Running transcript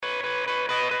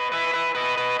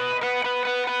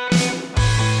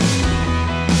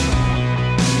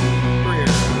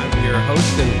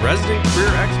and resident career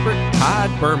expert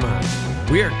Todd Bermont.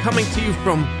 We are coming to you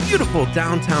from beautiful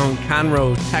downtown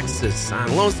Conroe, Texas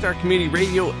on Lone Star Community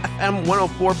Radio, FM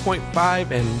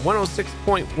 104.5 and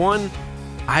 106.1,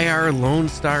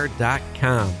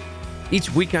 irlonestar.com.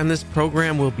 Each week on this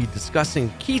program, we'll be discussing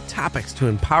key topics to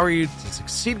empower you to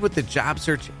succeed with the job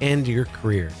search and your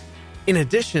career. In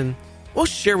addition, we'll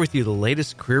share with you the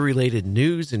latest career-related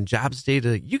news and jobs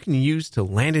data you can use to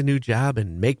land a new job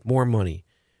and make more money.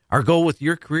 Our goal with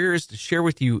your career is to share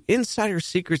with you insider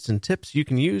secrets and tips you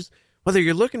can use, whether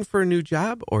you're looking for a new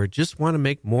job or just want to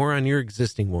make more on your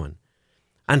existing one.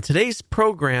 On today's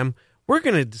program, we're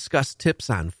going to discuss tips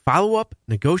on follow-up,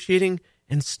 negotiating,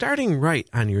 and starting right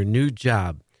on your new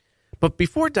job. But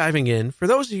before diving in, for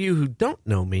those of you who don't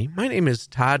know me, my name is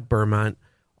Todd Bermont,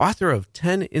 author of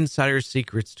 10 Insider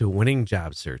Secrets to a Winning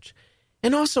Job Search,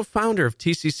 and also founder of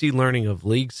TCC Learning of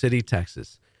League City,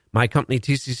 Texas. My company,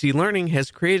 TCC Learning,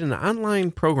 has created an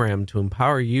online program to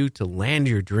empower you to land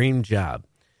your dream job.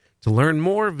 To learn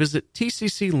more, visit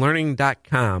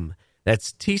tcclearning.com.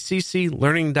 That's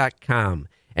tcclearning.com.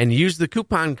 And use the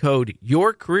coupon code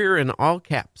YourCareer in all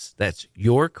caps. That's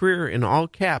YourCareer in all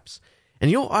caps.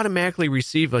 And you'll automatically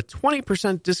receive a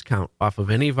 20% discount off of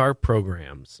any of our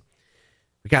programs.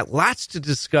 We got lots to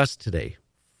discuss today.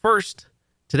 First,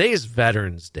 today is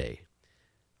Veterans Day.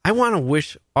 I want to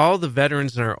wish all the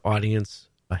veterans in our audience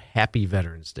a happy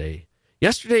Veterans Day.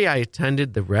 Yesterday, I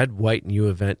attended the Red, White, and You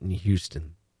event in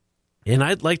Houston. And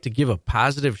I'd like to give a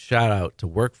positive shout out to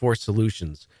Workforce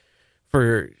Solutions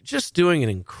for just doing an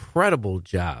incredible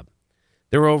job.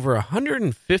 There were over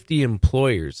 150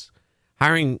 employers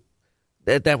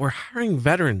that were hiring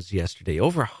veterans yesterday,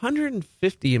 over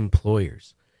 150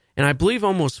 employers. And I believe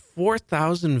almost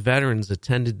 4,000 veterans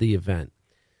attended the event.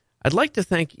 I'd like to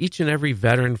thank each and every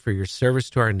veteran for your service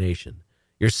to our nation.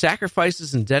 Your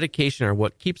sacrifices and dedication are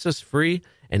what keeps us free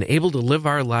and able to live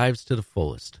our lives to the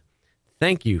fullest.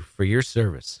 Thank you for your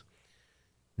service.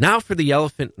 Now for the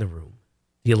elephant in the room,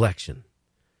 the election.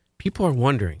 People are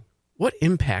wondering, what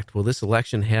impact will this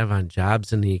election have on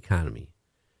jobs and the economy?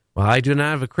 While I do not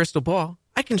have a crystal ball,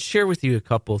 I can share with you a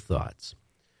couple of thoughts.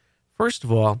 First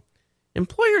of all,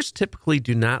 employers typically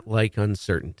do not like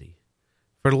uncertainty.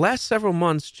 For the last several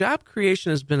months, job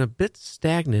creation has been a bit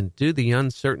stagnant due to the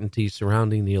uncertainty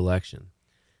surrounding the election.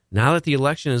 Now that the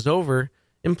election is over,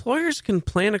 employers can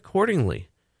plan accordingly.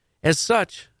 As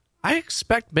such, I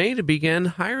expect May to begin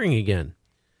hiring again.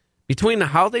 Between the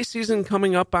holiday season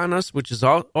coming up on us, which is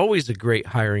always a great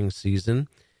hiring season,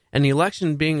 and the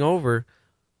election being over,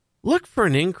 look for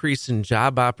an increase in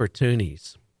job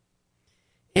opportunities.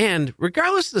 And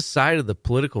regardless of the side of the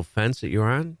political fence that you're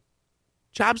on,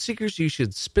 job seekers, you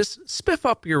should spiff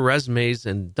up your resumes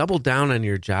and double down on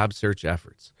your job search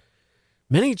efforts.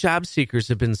 Many job seekers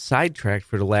have been sidetracked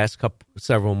for the last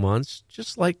several months,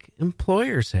 just like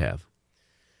employers have.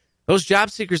 Those job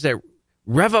seekers that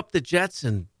rev up the jets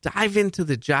and dive into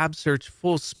the job search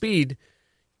full speed,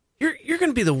 you're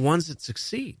going to be the ones that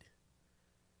succeed.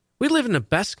 We live in the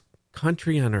best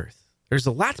country on earth. There's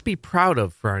a lot to be proud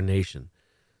of for our nation.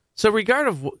 So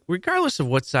regardless of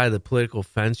what side of the political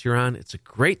fence you're on, it's a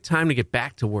great time to get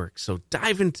back to work. So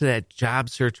dive into that job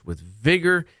search with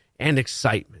vigor and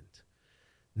excitement.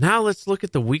 Now let's look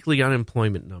at the weekly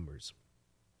unemployment numbers.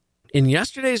 In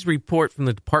yesterday's report from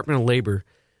the Department of Labor,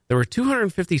 there were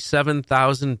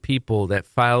 257,000 people that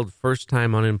filed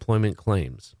first-time unemployment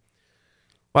claims.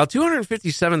 While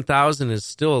 257,000 is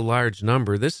still a large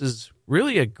number, this is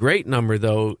really a great number,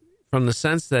 though, from the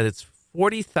sense that it's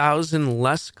 40,000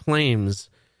 less claims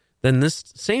than this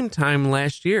same time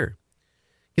last year.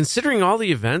 Considering all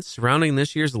the events surrounding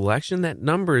this year's election, that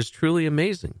number is truly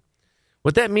amazing.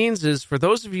 What that means is, for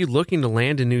those of you looking to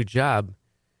land a new job,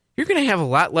 you're going to have a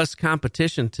lot less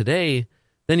competition today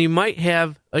than you might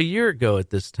have a year ago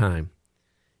at this time.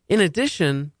 In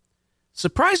addition,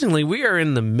 surprisingly, we are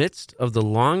in the midst of the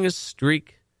longest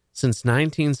streak since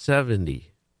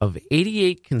 1970 of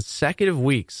 88 consecutive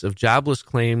weeks of jobless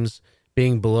claims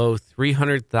being below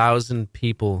 300,000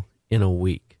 people in a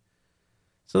week.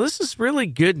 So this is really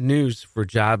good news for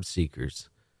job seekers.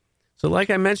 So like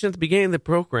I mentioned at the beginning of the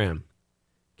program,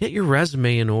 get your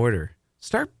resume in order.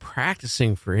 Start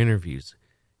practicing for interviews.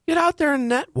 Get out there and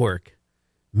network.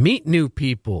 Meet new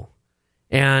people.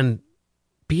 And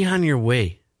be on your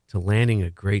way to landing a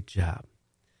great job.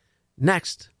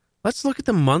 Next, let's look at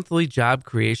the monthly job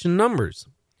creation numbers.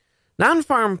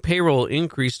 Non-farm payroll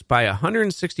increased by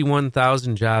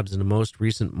 161,000 jobs in the most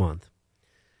recent month.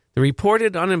 The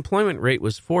reported unemployment rate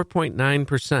was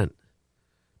 4.9%.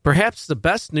 Perhaps the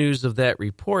best news of that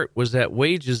report was that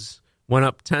wages went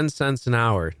up 10 cents an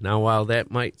hour. Now, while that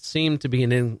might seem to be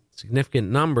an significant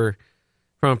number.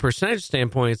 From a percentage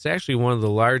standpoint, it's actually one of the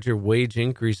larger wage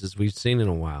increases we've seen in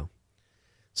a while.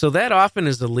 So that often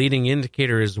is a leading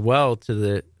indicator as well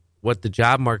to what the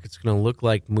job market's going to look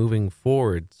like moving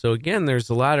forward. So again, there's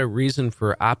a lot of reason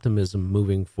for optimism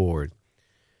moving forward.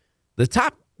 The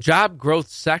top job growth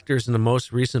sectors in the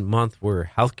most recent month were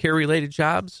healthcare-related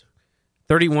jobs.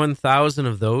 31,000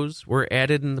 of those were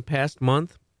added in the past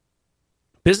month.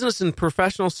 Business and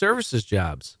professional services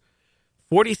jobs.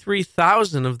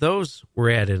 43,000 of those were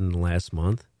added in the last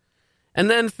month. And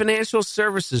then financial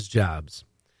services jobs.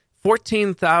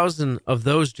 14,000 of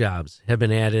those jobs have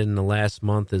been added in the last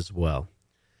month as well.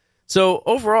 So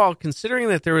overall, considering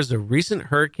that there was a recent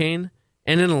hurricane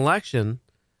and an election,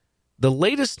 the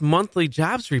latest monthly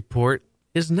jobs report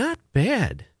is not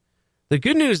bad. The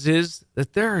good news is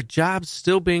that there are jobs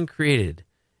still being created.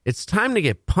 It's time to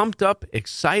get pumped up,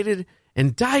 excited,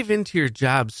 and dive into your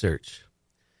job search.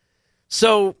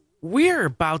 So we're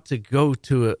about to go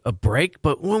to a break,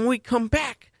 but when we come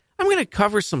back, I'm going to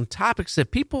cover some topics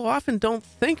that people often don't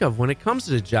think of when it comes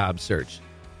to the job search.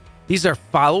 These are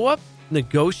follow-up,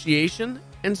 negotiation,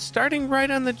 and starting right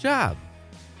on the job.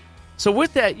 So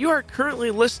with that, you are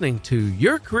currently listening to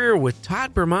Your Career with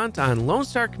Todd Bermont on Lone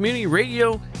Star Community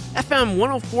Radio, FM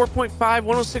 104.5,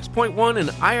 106.1, and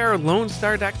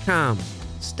irlonestar.com.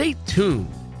 Stay tuned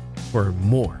for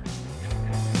more.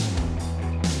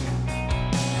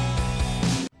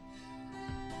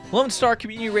 Lone Star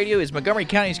Community Radio is Montgomery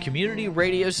County's community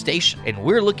radio station, and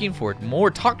we're looking for more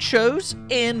talk shows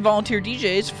and volunteer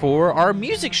DJs for our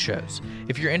music shows.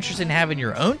 If you're interested in having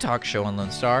your own talk show on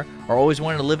Lone Star, or always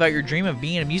wanted to live out your dream of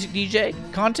being a music DJ,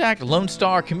 contact Lone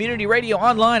Star Community Radio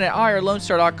online at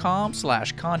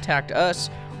irlonestar.com/contact us,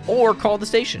 or call the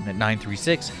station at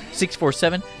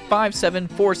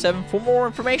 936-647-5747 for more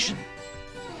information.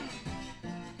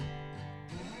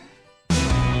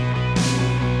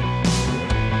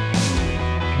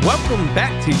 Welcome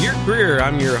back to Your Career.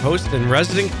 I'm your host and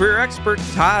resident career expert,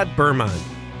 Todd Bermont.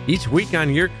 Each week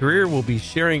on Your Career, we'll be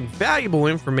sharing valuable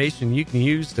information you can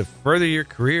use to further your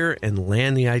career and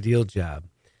land the ideal job.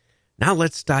 Now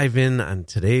let's dive in on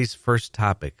today's first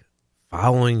topic,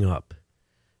 following up.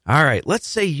 All right, let's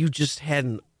say you just had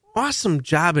an awesome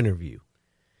job interview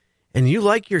and you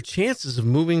like your chances of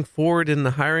moving forward in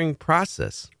the hiring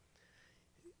process.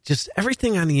 Just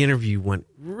everything on the interview went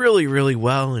really, really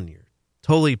well and you're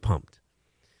totally pumped.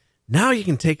 Now you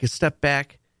can take a step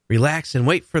back, relax, and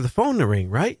wait for the phone to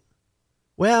ring, right?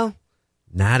 Well,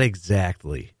 not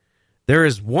exactly. There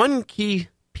is one key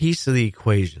piece of the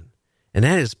equation, and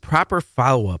that is proper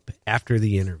follow-up after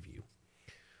the interview.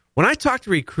 When I talk to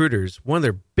recruiters, one of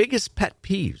their biggest pet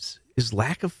peeves is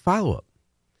lack of follow-up.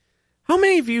 How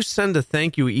many of you send a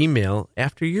thank you email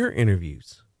after your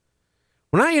interviews?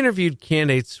 When I interviewed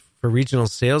candidates for regional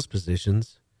sales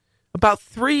positions, about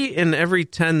 3 in every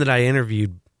 10 that I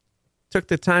interviewed took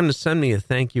the time to send me a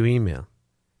thank you email.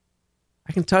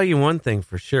 I can tell you one thing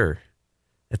for sure,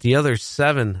 that the other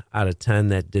 7 out of 10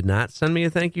 that did not send me a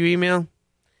thank you email,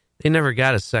 they never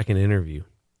got a second interview.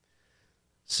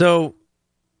 So,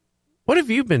 what have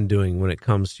you been doing when it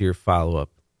comes to your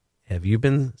follow-up? Have you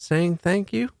been saying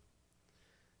thank you?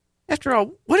 After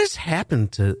all, what has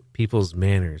happened to people's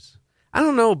manners? I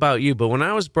don't know about you, but when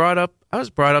I was brought up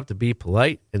to be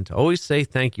polite and to always say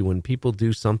thank you when people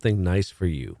do something nice for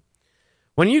you.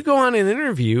 When you go on an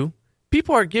interview,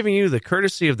 people are giving you the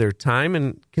courtesy of their time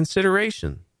and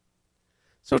consideration.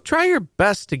 So try your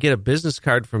best to get a business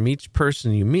card from each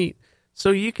person you meet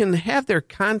so you can have their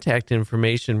contact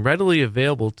information readily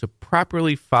available to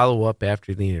properly follow up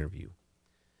after the interview.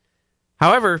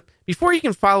 However, before you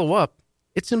can follow up,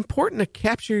 it's important to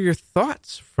capture your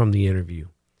thoughts from the interview.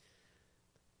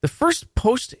 The first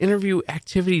post-interview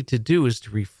activity to do is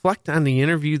to reflect on the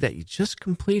interview that you just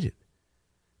completed.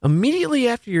 Immediately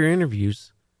after your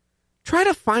interviews, try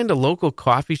to find a local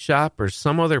coffee shop or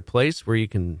some other place where you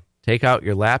can take out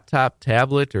your laptop,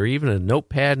 tablet, or even a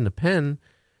notepad and a pen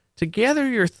to gather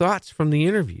your thoughts from the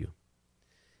interview.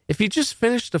 If you just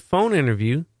finished a phone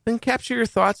interview, then capture your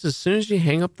thoughts as soon as you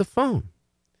hang up the phone.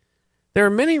 There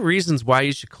are many reasons why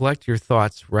you should collect your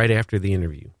thoughts right after the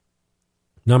interview.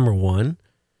 Number 1,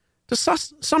 to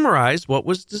summarize what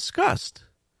was discussed.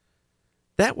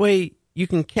 That way, you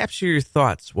can capture your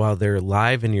thoughts while they're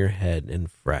live in your head and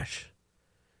fresh.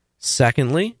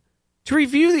 Secondly, to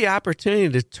review the opportunity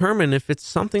to determine if it's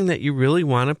something that you really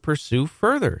want to pursue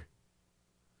further.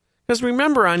 Because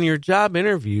remember, on your job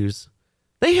interviews,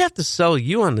 they have to sell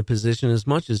you on the position as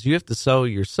much as you have to sell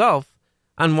yourself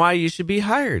on why you should be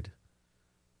hired.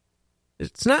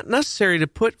 It's not necessary to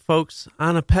put folks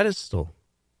on a pedestal.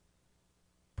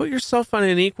 Put yourself on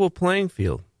an equal playing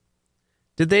field.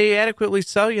 Did they adequately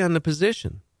sell you on the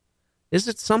position? Is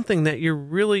it something that you're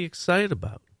really excited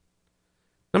about?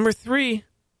 Number 3,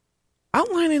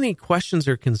 outline any questions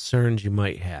or concerns you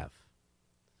might have.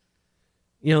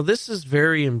 This is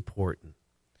very important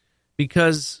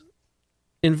because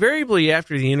invariably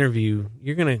after the interview,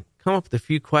 you're going to come up with a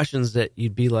few questions that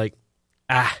you'd be like,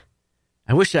 I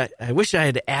wish I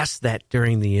had asked that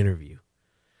during the interview.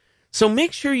 So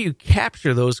make sure you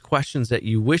capture those questions that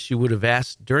you wish you would have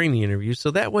asked during the interview,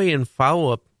 so that way in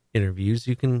follow-up interviews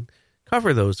you can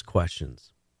cover those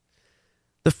questions.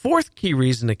 The 4th key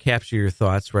reason to capture your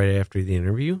thoughts right after the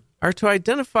interview are to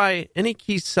identify any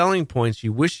key selling points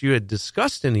you wish you had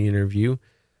discussed in the interview,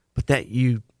 but that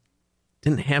you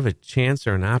didn't have a chance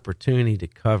or an opportunity to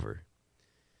cover.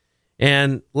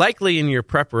 And likely in your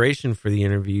preparation for the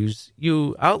interviews,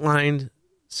 you outlined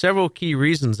several key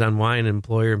reasons on why an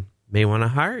employer may want to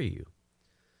hire you.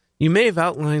 You may have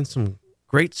outlined some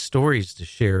great stories to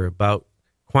share about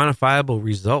quantifiable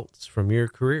results from your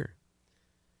career.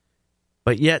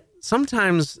 But yet,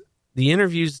 sometimes the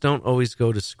interviews don't always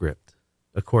go to script,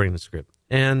 according to script.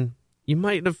 And you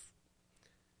might have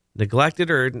neglected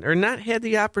or not had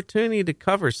the opportunity to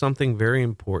cover something very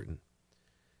important.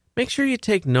 Make sure you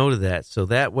take note of that, so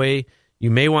that way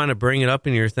you may want to bring it up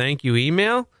in your thank you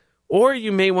email, or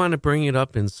you may want to bring it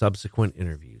up in subsequent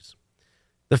interviews.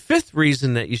 The 5th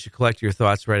reason that you should collect your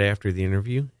thoughts right after the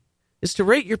interview is to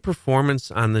rate your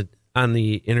performance on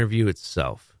the interview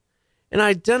itself and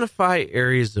identify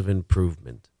areas of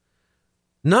improvement.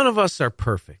 None of us are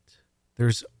perfect.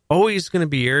 There's always going to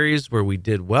be areas where we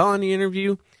did well on the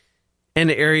interview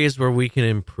and areas where we can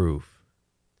improve.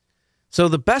 So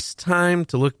the best time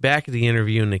to look back at the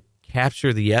interview and to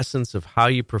capture the essence of how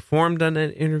you performed on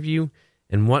that interview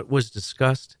and what was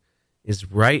discussed is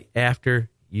right after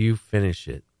you finish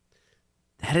it.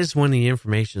 That is when the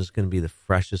information is going to be the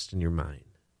freshest in your mind.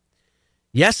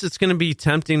 Yes, it's going to be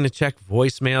tempting to check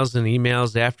voicemails and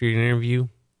emails after your interview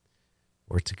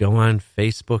or to go on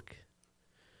Facebook,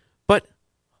 but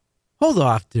hold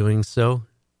off doing so.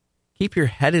 Keep your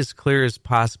head as clear as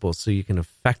possible so you can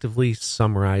effectively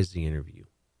summarize the interview.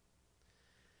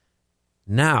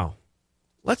 Now,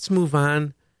 let's move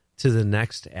on to the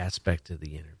next aspect of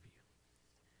the interview.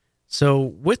 So,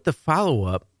 with the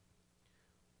follow-up,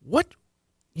 what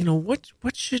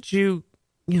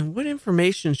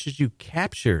information should you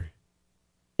capture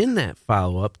in that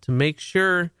follow-up to make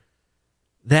sure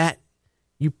that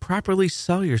you properly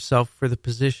sell yourself for the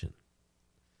position?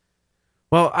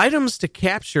 Well, items to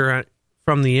capture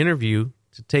from the interview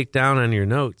to take down on your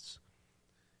notes.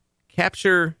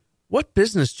 Capture what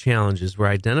business challenges were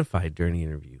identified during the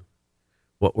interview.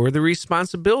 What were the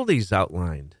responsibilities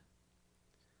outlined?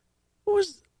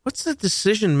 What's the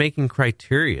decision-making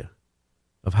criteria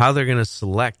of how they're going to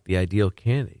select the ideal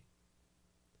candidate?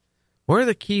 What are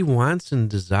the key wants and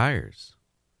desires?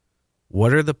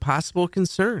 What are the possible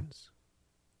concerns?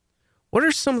 What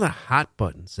are some of the hot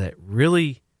buttons that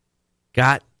really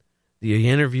got the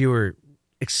interviewer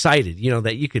excited?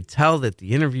 That you could tell that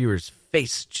the interviewer's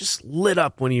face just lit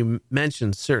up when you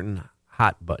mentioned certain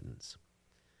hot buttons.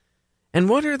 And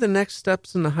what are the next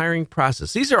steps in the hiring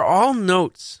process? These are all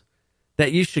notes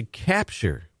that you should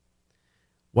capture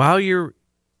while you're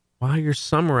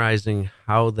summarizing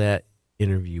how that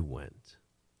interview went.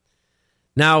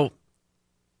 Now,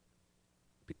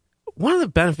 one of the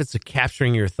benefits of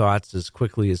capturing your thoughts as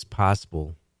quickly as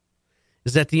possible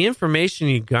is that the information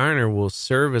you garner will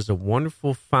serve as a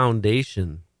wonderful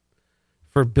foundation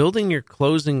for building your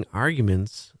closing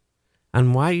arguments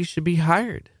on why you should be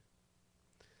hired.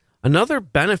 Another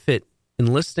benefit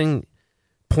in listing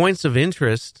points of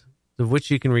interest, of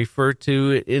which you can refer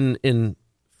to in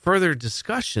further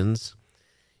discussions,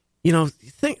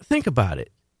 think about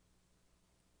it.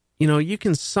 You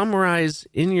can summarize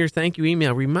in your thank you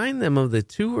email, remind them of the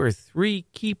 2 or 3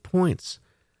 key points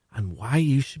on why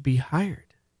you should be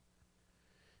hired.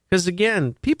 Because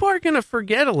again, people are going to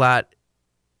forget a lot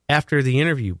after the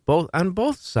interview, on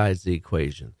both sides of the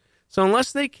equation. So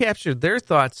unless they captured their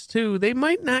thoughts too, they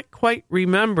might not quite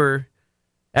remember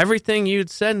everything you'd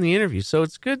said in the interview. So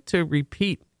it's good to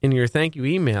repeat in your thank you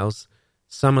emails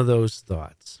some of those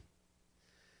thoughts.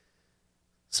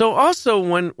 So also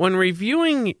when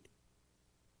reviewing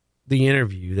the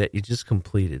interview that you just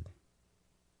completed,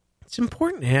 it's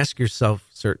important to ask yourself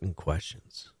certain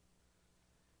questions.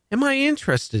 Am I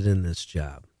interested in this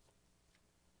job?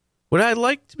 Would I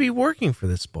like to be working for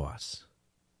this boss?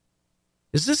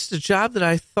 Is this the job that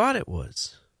I thought it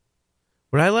was?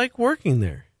 Would I like working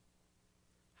there?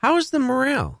 How is the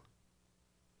morale?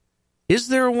 Is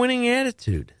there a winning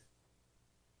attitude?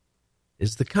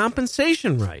 Is the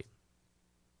compensation right?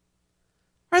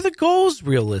 Are the goals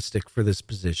realistic for this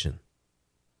position?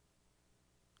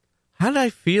 How did I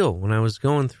feel when I was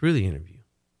going through the interview?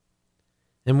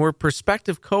 And were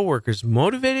prospective coworkers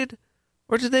motivated,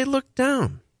 or did they look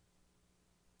down?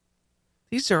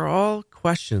 These are all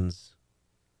questions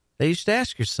that you should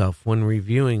ask yourself when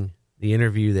reviewing the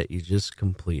interview that you just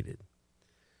completed.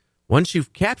 Once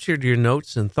you've captured your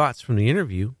notes and thoughts from the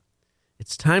interview,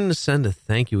 it's time to send a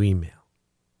thank you email.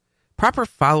 Proper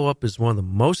follow-up is one of the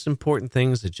most important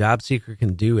things a job seeker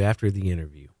can do after the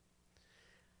interview.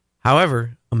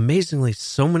 However, amazingly,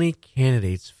 so many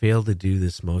candidates fail to do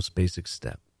this most basic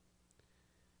step.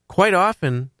 Quite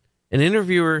often, an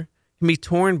interviewer can be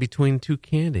torn between two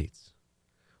candidates.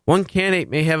 One candidate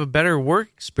may have a better work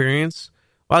experience,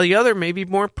 while the other may be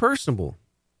more personable.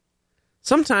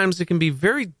 Sometimes it can be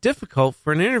very difficult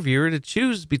for an interviewer to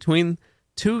choose between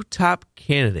two top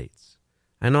candidates.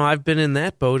 I know I've been in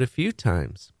that boat a few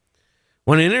times.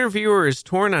 When an interviewer is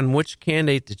torn on which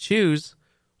candidate to choose,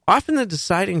 often the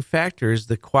deciding factor is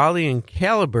the quality and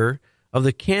caliber of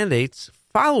the candidate's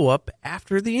follow-up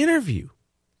after the interview.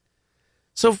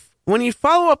 So when you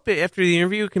follow up after the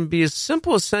interview, it can be as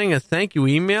simple as sending a thank you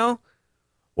email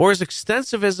or as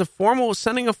extensive as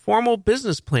sending a formal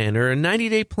business plan or a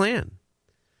 90-day plan.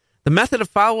 The method of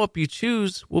follow-up you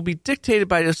choose will be dictated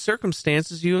by the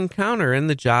circumstances you encounter and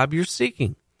the job you're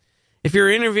seeking. If you're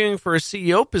interviewing for a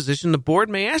CEO position, the board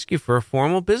may ask you for a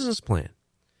formal business plan.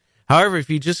 However,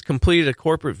 if you just completed a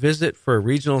corporate visit for a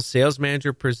regional sales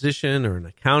manager position or an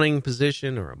accounting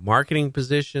position or a marketing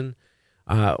position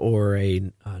or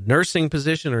a nursing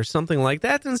position or something like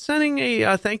that, then sending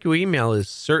a thank you email is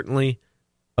certainly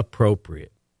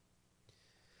appropriate.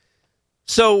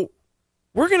 So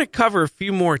we're going to cover a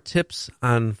few more tips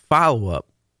on follow-up,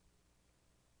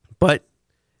 but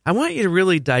I want you to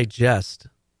really digest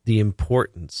the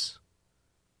importance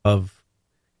of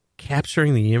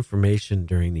capturing the information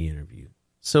during the interview.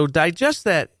 So digest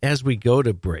that as we go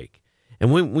to break.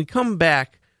 And when we come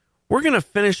back, we're going to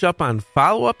finish up on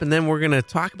follow-up, and then we're going to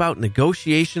talk about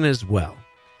negotiation as well.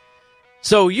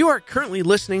 So you are currently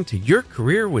listening to Your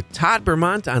Career with Todd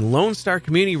Bermont on Lone Star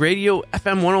Community Radio,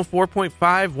 FM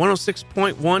 104.5,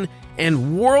 106.1,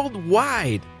 and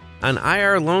worldwide on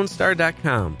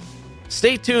irlonestar.com.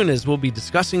 Stay tuned as we'll be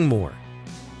discussing more.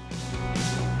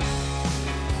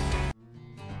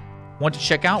 Want to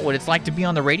check out what it's like to be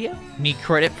on the radio? Need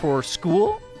credit for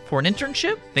school? For an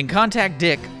internship? Then contact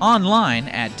Dick online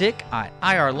at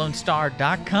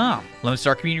dick@irlonestar.com. Lone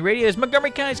Star Community Radio is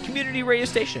Montgomery County's community radio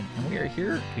station, and we are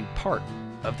here to be part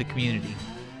of the community.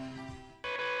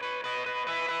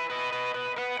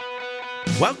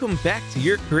 Welcome back to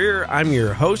Your Career. I'm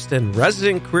your host and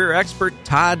resident career expert,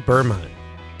 Todd Bermont.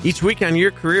 Each week on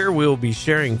Your Career, we will be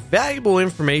sharing valuable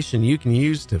information you can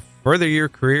use to further your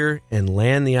career and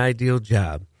land the ideal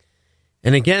job.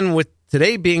 And again, with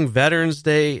today being Veterans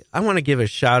Day, I want to give a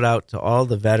shout out to all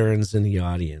the veterans in the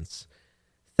audience.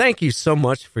 Thank you so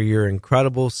much for your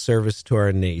incredible service to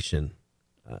our nation.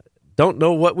 Don't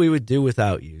know what we would do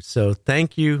without you. So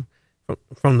thank you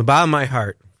from the bottom of my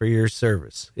heart for your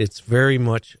service. It's very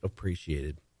much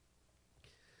appreciated.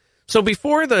 So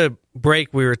before the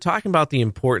break, we were talking about the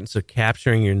importance of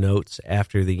capturing your notes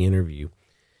after the interview.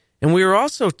 And we were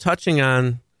also touching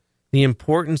on the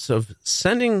importance of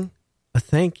sending a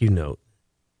thank you note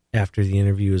after the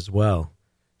interview as well,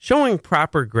 showing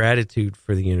proper gratitude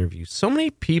for the interview. So many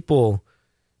people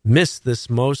miss this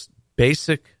most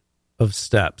basic of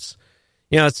steps.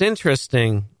 You know, it's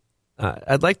interesting.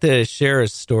 I'd like to share a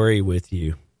story with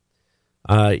you.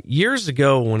 Years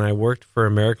ago, when I worked for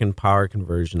American Power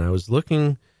Conversion, I was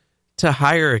looking to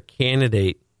hire a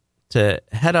candidate to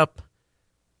head up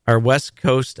our West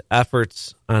Coast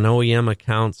efforts on OEM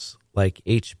accounts like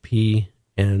HP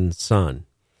and Sun.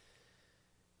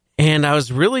 And I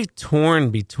was really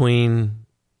torn between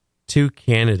two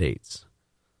candidates.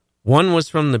 One was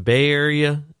from the Bay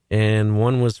Area and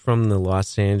one was from the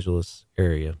Los Angeles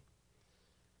area.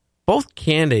 Both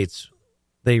candidates,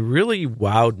 they really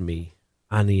wowed me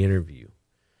on the interview.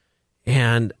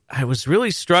 And I was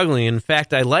really struggling. In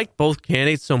fact, I liked both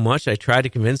candidates so much, I tried to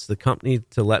convince the company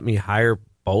to let me hire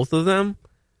both of them,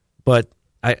 but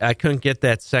I couldn't get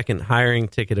that second hiring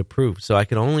ticket approved, so I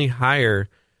could only hire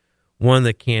one of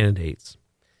the candidates.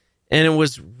 And it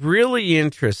was really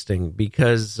interesting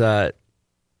because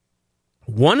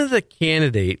one of the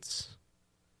candidates,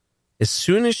 as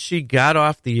soon as she got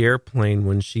off the airplane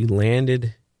when she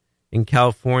landed in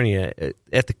California,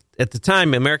 at the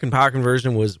time, American Power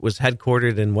Conversion was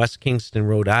headquartered in West Kingston,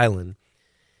 Rhode Island.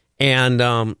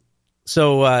 And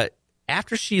so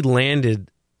after she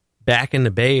landed back in the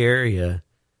Bay Area,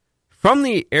 from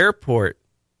the airport,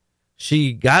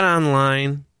 she got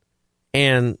online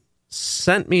and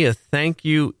sent me a thank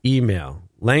you email,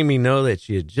 letting me know that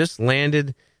she had just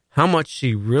landed, how much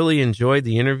she really enjoyed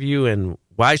the interview, and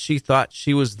why she thought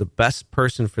she was the best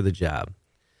person for the job.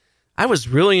 I was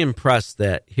really impressed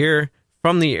that here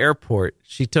from the airport,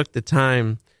 she took the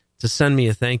time to send me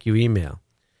a thank you email.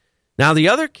 Now, the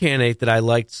other candidate that I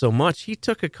liked so much, he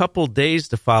took a couple days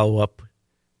to follow up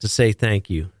to say thank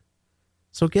you.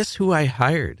 So guess who I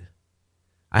hired?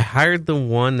 I hired the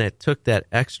one that took that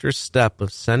extra step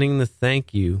of sending the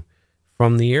thank you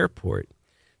from the airport.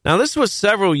 Now, this was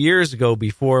several years ago,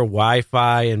 before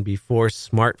Wi-Fi and before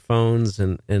smartphones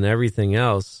and everything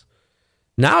else.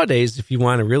 Nowadays, if you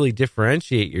want to really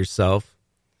differentiate yourself,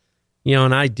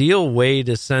 an ideal way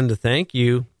to send a thank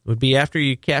you would be after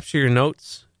you capture your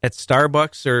notes at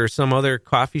Starbucks or some other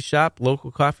coffee shop,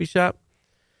 local coffee shop.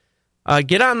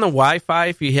 Get on the Wi-Fi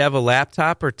if you have a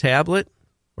laptop or tablet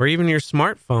or even your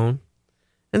smartphone,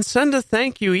 and send a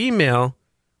thank you email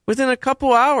within a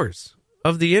couple hours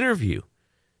of the interview.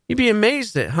 You'd be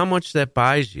amazed at how much that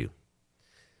buys you.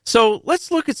 So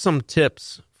let's look at some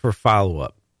tips for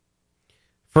follow-up.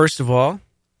 First of all,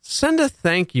 send a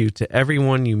thank you to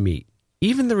everyone you meet,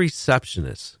 even the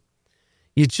receptionist.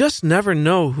 You just never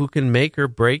know who can make or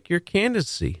break your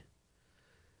candidacy.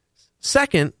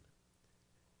 Second,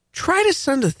 try to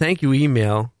send a thank you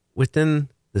email within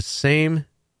the same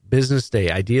business day,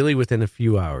 ideally within a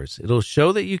few hours. It'll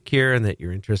show that you care and that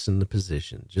you're interested in the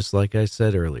position, just like I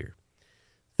said earlier.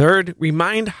 Third,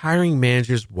 remind hiring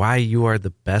managers why you are the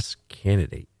best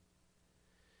candidate.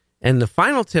 And the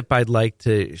final tip I'd like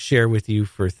to share with you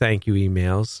for thank you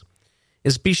emails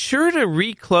is be sure to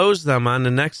reclose them on the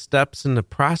next steps in the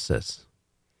process.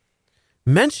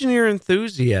 Mention your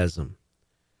enthusiasm.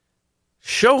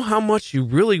 Show how much you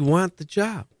really want the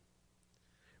job.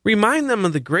 Remind them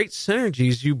of the great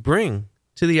synergies you bring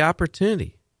to the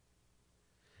opportunity.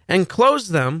 And close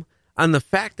them on the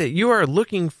fact that you are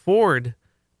looking forward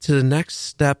to the next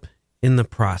step in the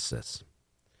process.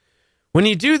 When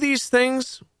you do these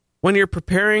things, when you're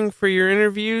preparing for your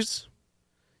interviews,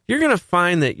 you're going to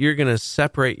find that you're going to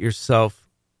separate yourself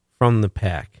from the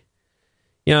pack.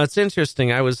 It's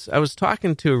interesting. I was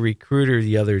talking to a recruiter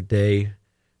the other day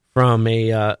from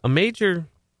a major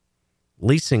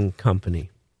leasing company.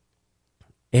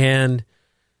 And,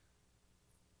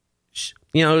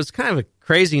 it was kind of a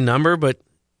crazy number, but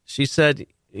she said,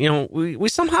 we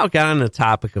somehow got on the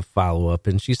topic of follow-up.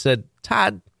 And she said,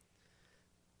 Todd,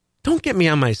 don't get me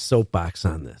on my soapbox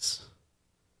on this.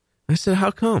 I said,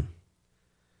 how come?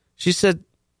 She said,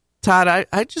 Todd,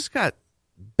 I just got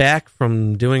back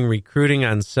from doing recruiting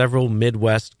on several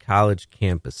Midwest college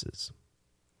campuses.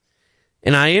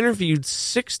 And I interviewed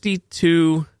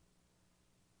 62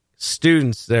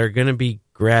 students that are going to be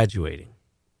graduating.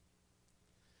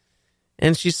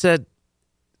 And she said,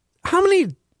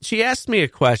 she asked me a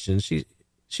question.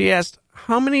 She asked,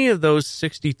 how many of those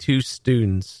 62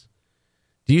 students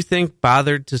do you think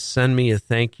bothered to send me a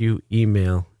thank you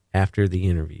email after the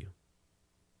interview?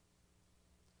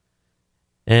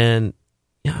 And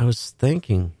I was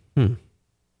thinking, I'd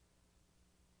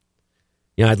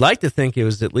like to think it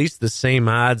was at least the same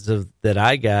odds that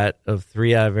I got of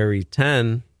 3 out of every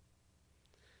 10.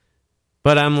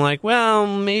 But I'm like, well,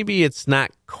 maybe it's not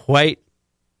quite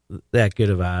that good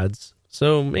of odds.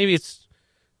 So maybe it's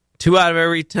 2 out of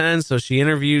every 10. So she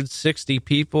interviewed 60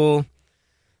 people.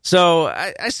 So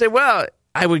I said, well,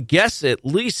 I would guess at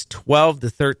least 12 to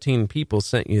 13 people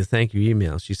sent you a thank you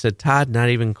email. She said, Todd, not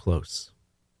even close.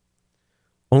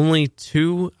 Only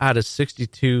 2 out of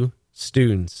 62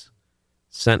 students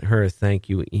sent her a thank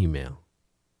you email.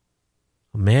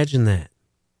 Imagine that.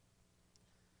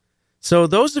 So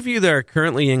those of you that are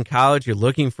currently in college, you're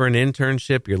looking for an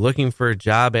internship, you're looking for a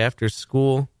job after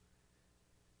school,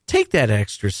 take that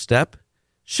extra step.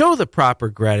 Show the proper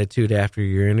gratitude after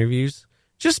your interviews.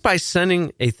 Just by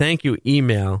sending a thank you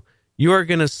email, you are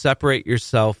going to separate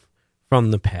yourself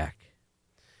from the pack.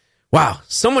 Wow,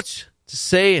 so much to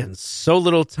say and so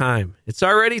little time. It's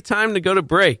already time to go to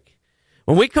break.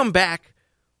 When we come back,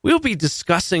 we'll be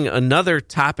discussing another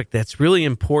topic that's really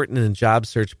important in the job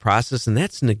search process, and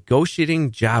that's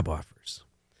negotiating job offers.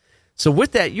 So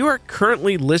with that, you are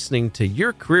currently listening to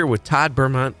Your Career with Todd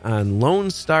Bermont on Lone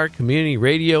Star Community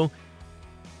Radio,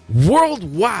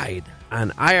 worldwide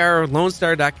on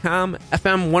irlonestar.com,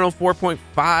 FM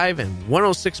 104.5 and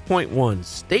 106.1.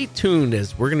 Stay tuned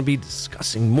as we're going to be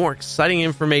discussing more exciting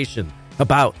information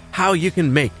about how you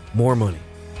can make more money.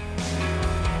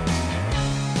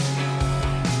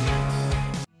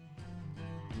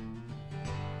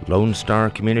 Lone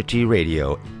Star Community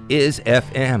Radio is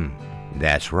FM.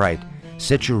 That's right.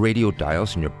 Set your radio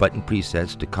dials and your button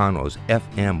presets to Conroe's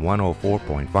FM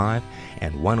 104.5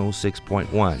 and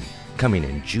 106.1, coming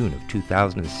in June of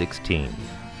 2016.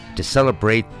 To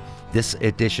celebrate this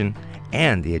edition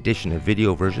and the addition of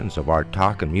video versions of our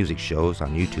talk and music shows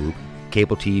on YouTube,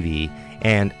 cable TV,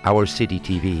 and Our City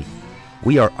TV,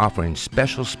 we are offering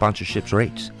special sponsorships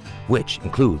rates, which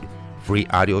include free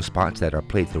audio spots that are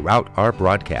played throughout our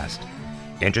broadcast.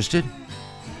 Interested?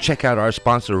 Check out our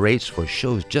sponsor rates for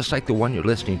shows just like the one you're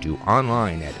listening to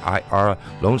online at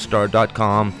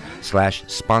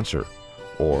irlonestar.com/sponsor,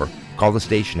 or call the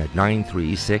station at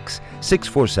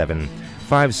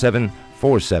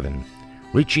 936-647-5747.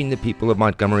 Reaching the people of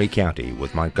Montgomery County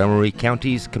with Montgomery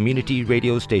County's community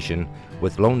radio station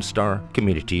with Lone Star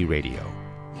Community Radio.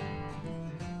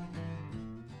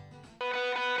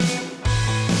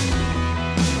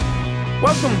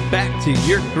 Welcome back to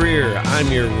Your Career.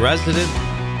 I'm your resident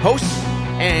host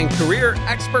and career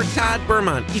expert, Todd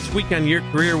Bermont. Each week on Your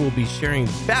Career, we'll be sharing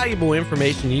valuable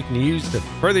information you can use to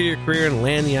further your career and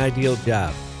land the ideal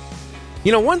job.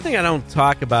 You know, one thing I don't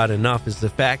talk about enough is the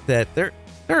fact that there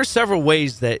are several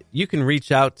ways that you can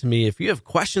reach out to me if you have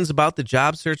questions about the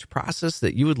job search process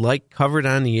that you would like covered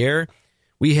on the air.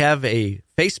 We have a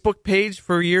Facebook page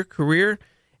for Your Career,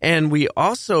 and we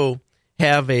also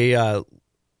have a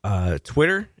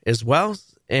Twitter as well,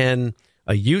 and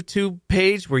a YouTube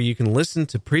page where you can listen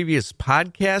to previous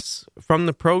podcasts from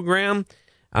the program,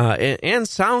 and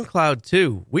SoundCloud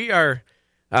too. We are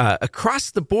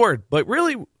across the board, but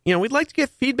really, we'd like to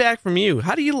get feedback from you.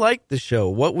 How do you like the show?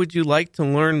 What would you like to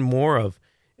learn more of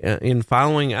in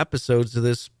following episodes of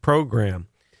this program?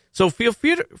 So feel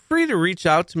free to reach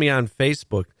out to me on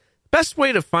Facebook. Best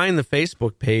way to find the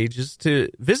Facebook page is to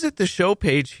visit the show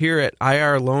page here at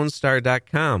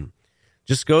irlonestar.com.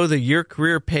 Just go to the Your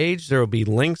Career page. There will be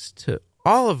links to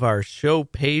all of our show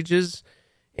pages,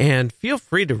 and feel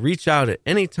free to reach out at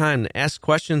any time to ask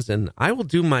questions, and I will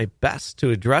do my best to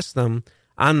address them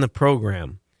on the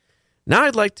program. Now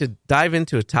I'd like to dive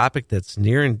into a topic that's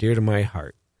near and dear to my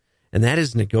heart, and that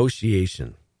is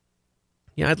negotiation.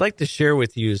 I'd like to share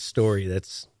with you a story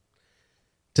that's,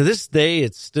 to this day,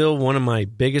 it's still one of my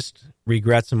biggest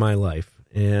regrets in my life.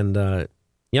 And, I'm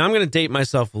going to date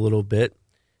myself a little bit.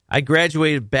 I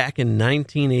graduated back in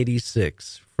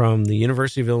 1986 from the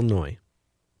University of Illinois.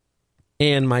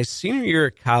 And my senior year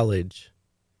of college,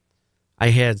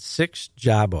 I had 6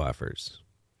 job offers.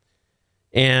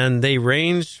 And they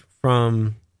ranged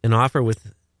from an offer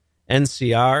with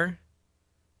NCR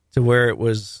to where it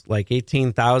was like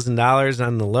 $18,000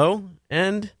 on the low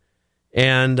end,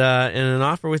 and an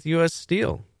offer with U.S.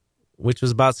 Steel, which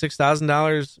was about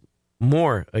 $6,000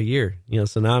 more a year.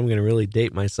 So now I'm going to really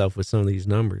date myself with some of these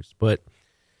numbers. But,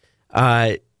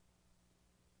 I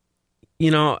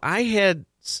had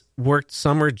worked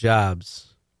summer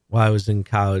jobs while I was in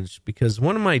college because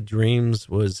one of my dreams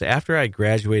was, after I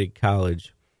graduated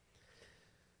college,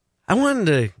 I wanted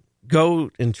to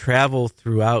go and travel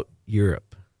throughout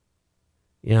Europe.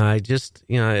 I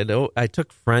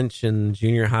took French in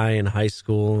junior high and high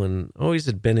school, and always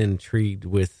had been intrigued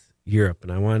with Europe.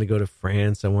 And I wanted to go to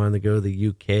France. I wanted to go to the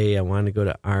UK. I wanted to go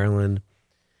to Ireland.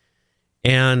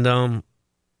 And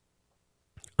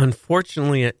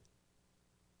unfortunately,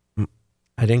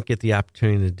 I didn't get the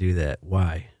opportunity to do that.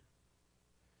 Why?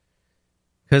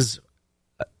 Because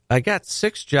I got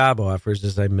 6 job offers,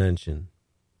 as I mentioned.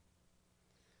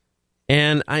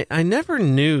 And I never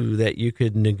knew that you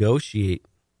could negotiate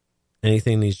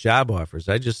anything in these job offers.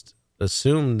 I just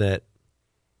assumed that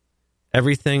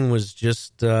everything was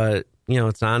just,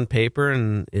 it's on paper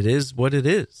and it is what it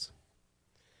is.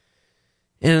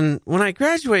 And when I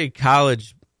graduated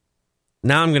college,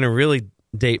 now I'm going to really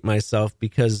date myself,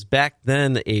 because back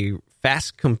then a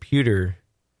fast computer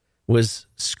was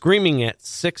screaming at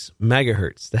 6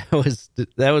 megahertz.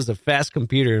 That was a fast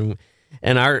computer,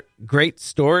 and our great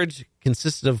storage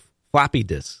consisted of floppy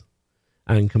disks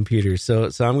on computers. So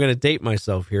I'm going to date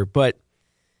myself here, but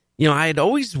I had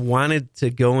always wanted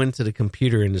to go into the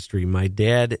computer industry. My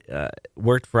dad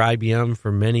worked for IBM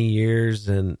for many years,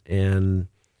 and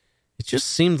it just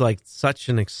seemed like such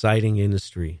an exciting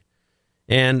industry.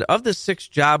 And of the 6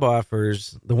 job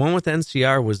offers, the one with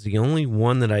NCR was the only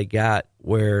one that I got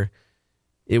where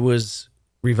it was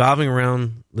revolving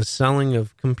around the selling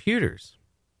of computers.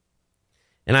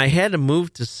 And I had to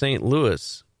move to St.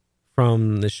 Louis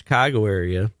from the Chicago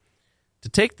area to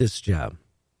take this job.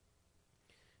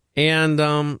 And,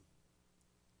 so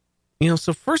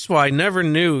first of all, I never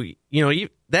knew,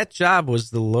 that job was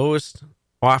the lowest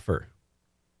offer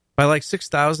by like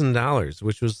 $6,000,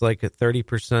 which was like a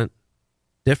 30%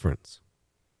 difference.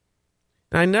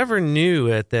 And I never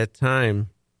knew at that time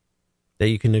that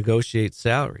you can negotiate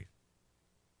salary.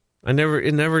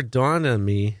 It never dawned on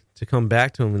me to come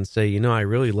back to him and say, I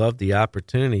really love the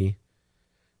opportunity,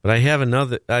 but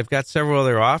I've got several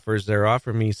other offers that are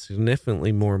offering me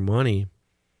significantly more money.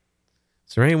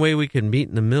 Is there any way we can meet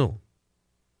in the middle?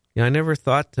 I never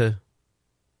thought to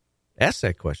ask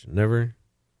that question. Never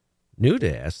knew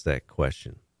to ask that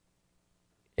question.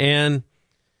 And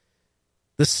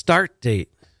the start date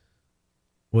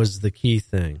was the key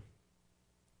thing.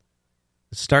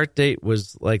 The start date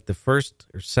was like the first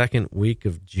or second week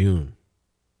of June.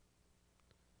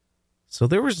 So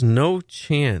there was no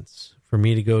chance for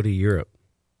me to go to Europe.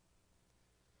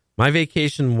 My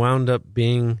vacation wound up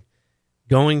being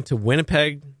going to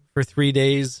Winnipeg for 3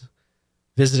 days,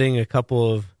 visiting a couple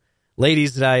of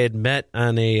ladies that I had met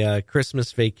on a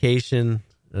Christmas vacation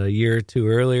a year or two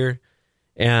earlier.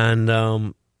 And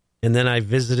then I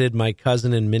visited my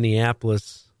cousin in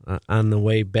Minneapolis on the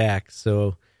way back.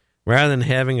 So rather than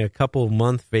having a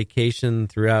couple-month vacation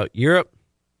throughout Europe,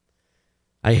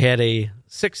 I had a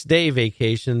 6-day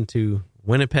vacation to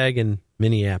Winnipeg and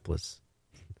Minneapolis.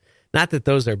 Not that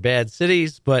those are bad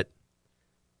cities, but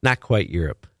not quite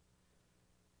Europe.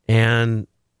 And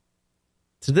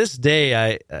to this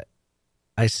day,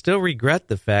 I still regret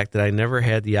the fact that I never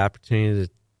had the opportunity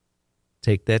to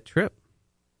take that trip.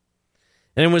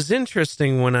 And it was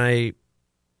interesting when I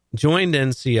joined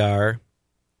NCR,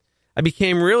 I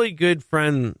became really good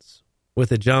friends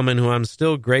with a gentleman who I'm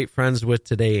still great friends with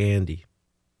today, Andy.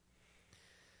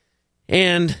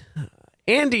 And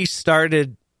Andy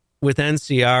started with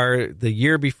NCR the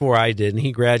year before I did, and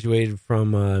he graduated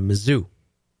from Mizzou,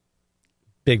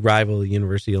 big rival of the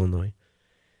University of Illinois.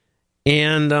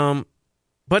 And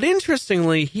but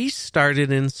interestingly, he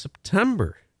started in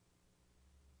September.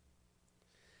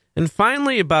 And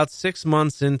finally, about 6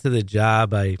 months into the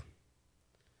job, I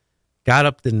got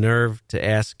up the nerve to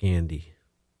ask Andy,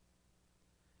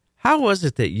 how was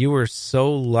it that you were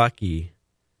so lucky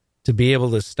to be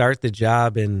able to start the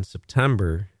job in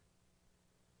September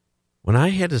when I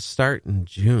had to start in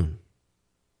June?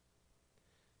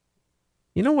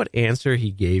 You know what answer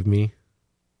he gave me?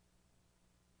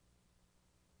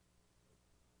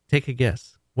 Take a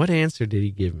guess. What answer did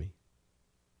he give me?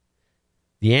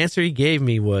 The answer he gave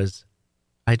me was,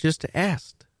 I just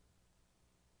asked.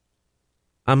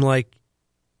 I'm like,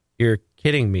 you're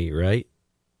kidding me, right?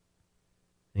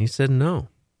 And he said, no.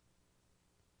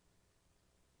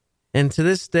 And to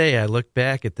this day, I look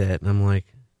back at that and I'm like,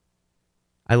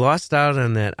 I lost out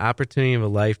on that opportunity of a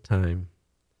lifetime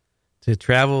to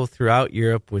travel throughout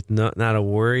Europe with not a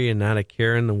worry and not a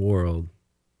care in the world.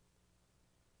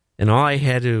 And all I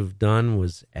had to have done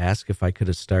was ask if I could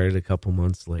have started a couple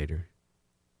months later.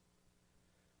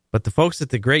 But the folks at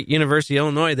the great University of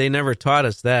Illinois, they never taught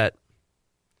us that.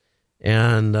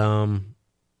 And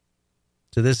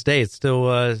to this day, it's still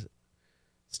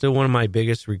one of my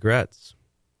biggest regrets.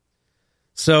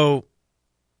 So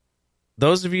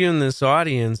those of you in this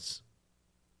audience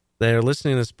that are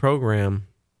listening to this program,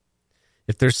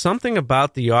 if there's something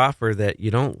about the offer that you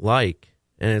don't like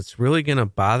and it's really going to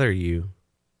bother you,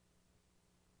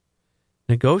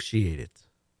 negotiate it.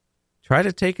 Try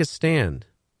to take a stand.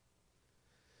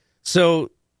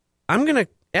 So I'm going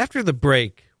to, after the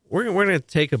break, we're going to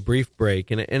take a brief break.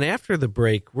 And after the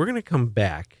break, we're going to come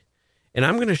back. And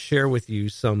I'm going to share with you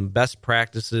some best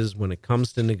practices when it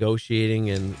comes to negotiating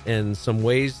and some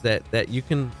ways that you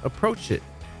can approach it.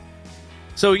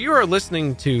 So you are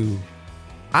listening to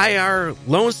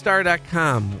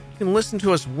IRLoneStar.com. You can listen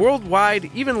to us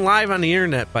worldwide, even live on the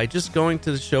internet, by just going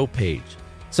to the show page.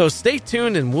 So stay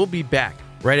tuned, and we'll be back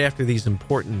right after these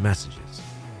important messages.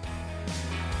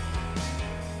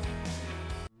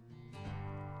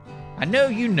 I know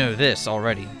you know this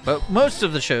already, but most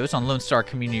of the shows on Lone Star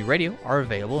Community Radio are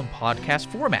available in podcast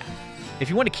format. If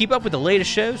you want to keep up with the latest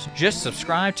shows, just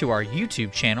subscribe to our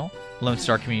YouTube channel, Lone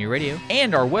Star Community Radio,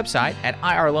 and our website at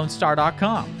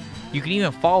IRLoneStar.com. You can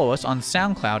even follow us on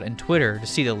SoundCloud and Twitter to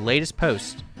see the latest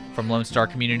posts from Lone Star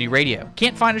Community Radio.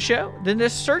 Can't find a show? Then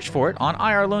just search for it on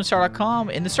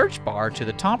IRLoneStar.com in the search bar to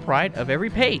the top right of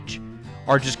every page.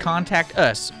 Or just contact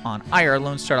us on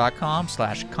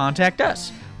IRLoneStar.com/contact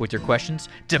us with your questions,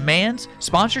 demands,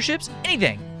 sponsorships,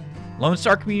 anything. Lone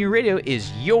Star Community Radio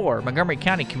is your Montgomery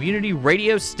County community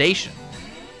radio station.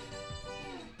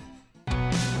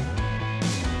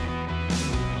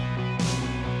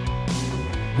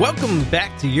 Welcome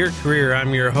back to Your Career.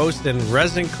 I'm your host and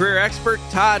resident career expert,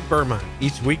 Todd Bermont.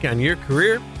 Each week on Your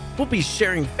Career, we'll be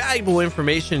sharing valuable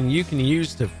information you can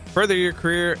use to further your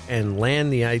career and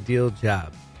land the ideal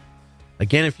job.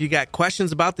 Again, if you got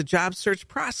questions about the job search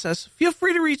process, feel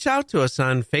free to reach out to us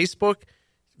on Facebook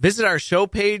visit our show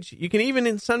page. You can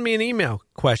even send me an email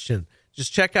question.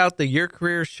 Just check out the Your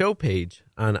Career show page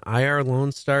on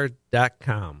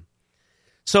irlonestar.com.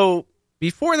 So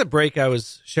before the break, I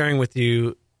was sharing with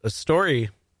you a story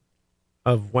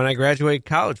of when I graduated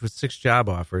college with 6 job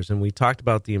offers, and we talked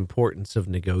about the importance of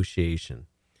negotiation.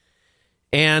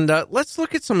 And let's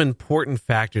look at some important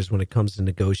factors when it comes to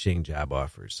negotiating job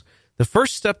offers. The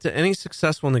first step to any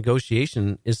successful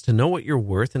negotiation is to know what you're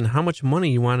worth and how much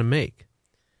money you want to make.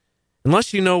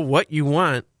 Unless you know what you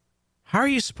want, how are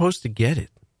you supposed to get it?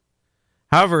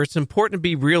 However, it's important to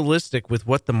be realistic with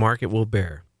what the market will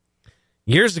bear.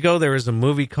 Years ago, there was a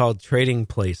movie called Trading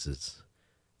Places.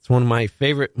 It's one of my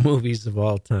favorite movies of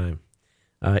all time.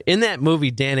 In that movie,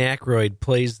 Dan Aykroyd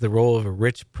plays the role of a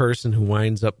rich person who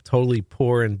winds up totally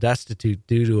poor and destitute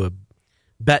due to a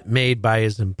bet made by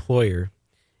his employer.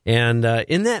 And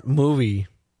in that movie,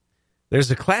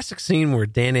 there's a classic scene where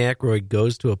Dan Aykroyd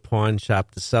goes to a pawn shop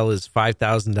to sell his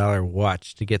 $5,000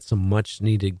 watch to get some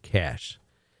much-needed cash.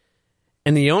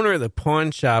 And the owner of the pawn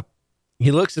shop,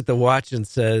 he looks at the watch and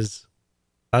says,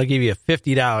 "I'll give you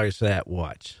 $50 for that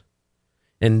watch."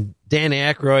 And Dan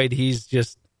Aykroyd, he's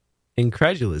just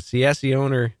incredulous. He asks the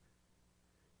owner,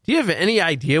 "Do you have any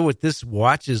idea what this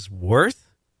watch is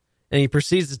worth?" And he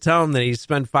proceeds to tell him that he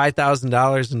spent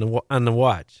 $5,000 on the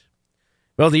watch.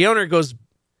 Well, the owner goes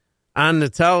on to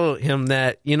tell him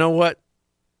that, you know what?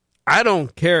 I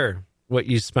don't care what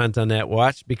you spent on that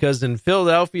watch because in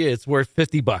Philadelphia, it's worth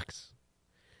 $50.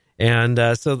 And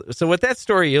so what that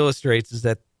story illustrates is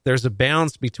that there's a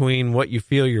balance between what you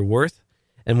feel you're worth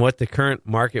and what the current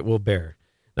market will bear.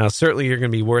 Now, certainly you're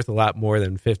going to be worth a lot more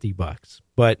than $50,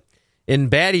 but in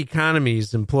bad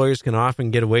economies, employers can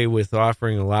often get away with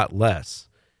offering a lot less.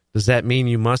 Does that mean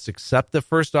you must accept the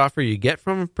first offer you get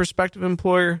from a prospective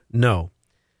employer? No.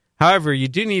 However, you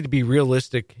do need to be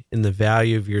realistic in the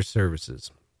value of your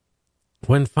services.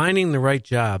 When finding the right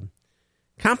job,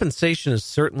 compensation is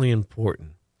certainly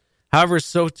important. However,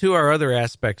 so too are other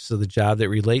aspects of the job that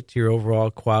relate to your overall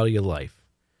quality of life.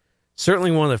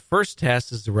 Certainly one of the first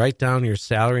tasks is to write down your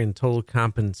salary and total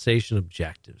compensation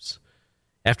objectives.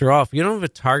 After all, if you don't have a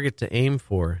target to aim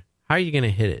for, how are you going to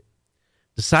hit it?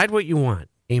 Decide what you want.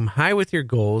 Aim high with your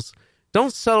goals.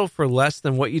 Don't settle for less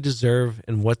than what you deserve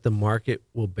and what the market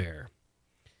will bear.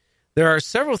 There are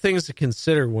several things to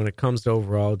consider when it comes to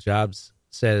overall job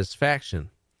satisfaction.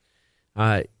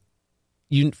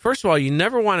 First of all, you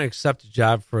never want to accept a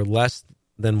job for less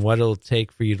than what it'll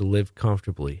take for you to live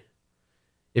comfortably.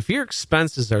 If your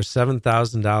expenses are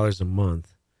 $7,000 a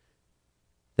month,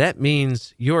 that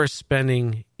means you are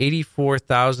spending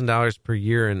 $84,000 per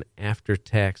year in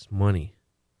after-tax money.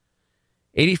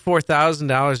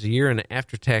 $84,000 a year in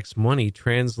after-tax money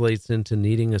translates into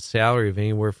needing a salary of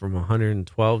anywhere from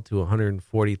 $112,000 to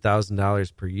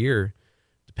 $140,000 per year,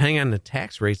 depending on the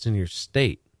tax rates in your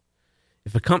state.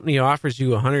 If a company offers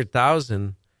you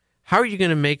 $100,000, how are you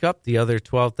going to make up the other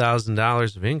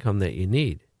 $12,000 of income that you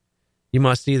need? You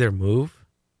must either move,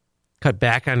 cut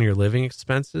back on your living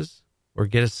expenses, or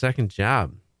get a second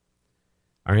job.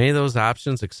 Are any of those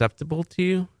options acceptable to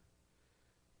you?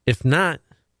 If not,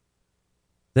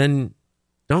 then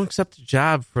don't accept a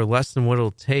job for less than what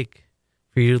it'll take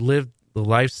for you to live the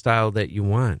lifestyle that you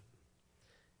want.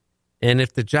 And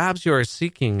if the jobs you are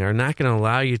seeking are not going to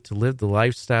allow you to live the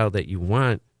lifestyle that you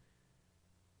want,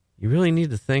 you really need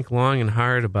to think long and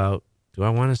hard about, do I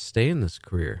want to stay in this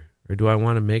career or do I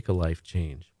want to make a life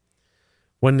change?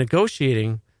 When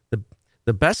negotiating,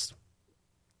 the best,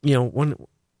 when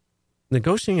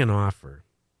negotiating an offer,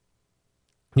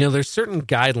 there's certain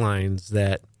guidelines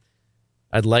that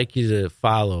I'd like you to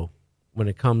follow when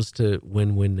it comes to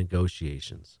win-win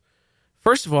negotiations.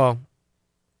 First of all,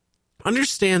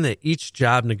 understand that each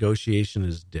job negotiation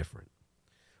is different.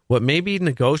 What may be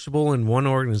negotiable in one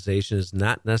organization is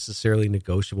not necessarily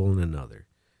negotiable in another.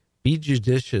 Be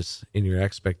judicious in your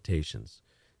expectations.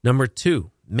 Number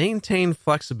 2, maintain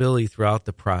flexibility throughout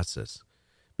the process.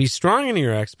 Be strong in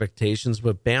your expectations,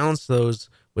 but balance those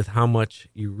with how much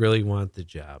you really want the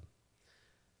job.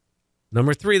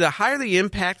 Number 3, the higher the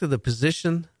impact of the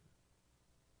position,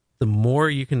 the more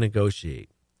you can negotiate.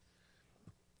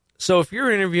 So if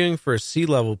you're interviewing for a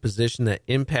C-level position that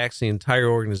impacts the entire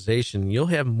organization, you'll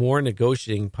have more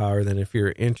negotiating power than if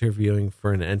you're interviewing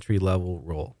for an entry-level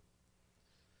role.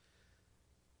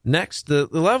 Next, the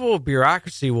level of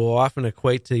bureaucracy will often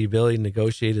equate to the ability to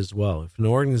negotiate as well. If an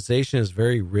organization is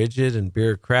very rigid and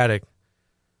bureaucratic,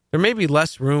 there may be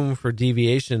less room for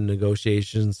deviation in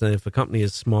negotiations than if a company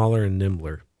is smaller and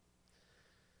nimbler.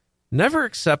 Never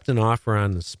accept an offer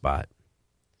on the spot.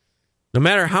 No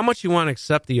matter how much you want to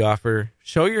accept the offer,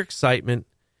 show your excitement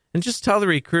And just tell the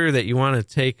recruiter that you want to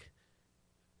take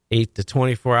 8 to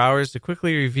 24 hours to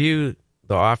quickly review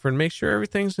the offer and make sure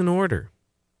everything's in order.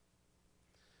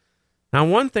 Now,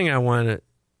 one thing I want to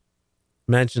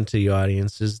mention to the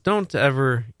audience is don't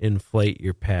ever inflate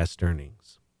your past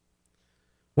earnings.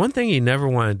 One thing you never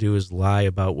want to do is lie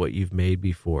about what you've made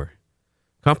before.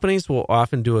 Companies will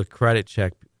often do a credit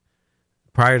check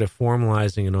prior to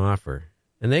formalizing an offer,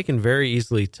 and they can very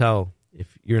easily tell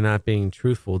if you're not being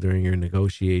truthful during your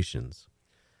negotiations.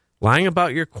 Lying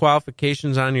about your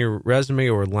qualifications on your resume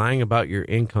or lying about your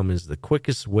income is the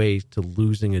quickest way to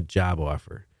losing a job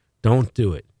offer. Don't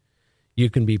do it. You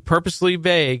can be purposely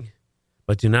vague,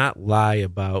 but do not lie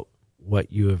about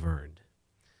what you have earned.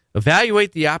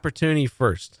 Evaluate the opportunity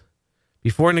first.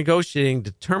 Before negotiating,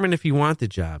 determine if you want the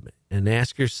job and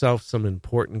ask yourself some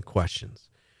important questions.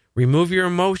 Remove your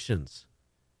emotions.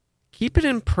 Keep it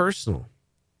impersonal.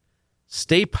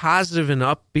 Stay positive and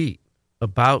upbeat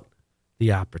about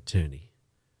the opportunity.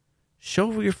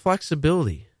 Show your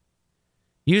flexibility.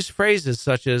 Use phrases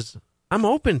such as, I'm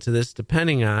open to this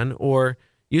depending on, or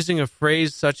using a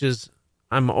phrase such as,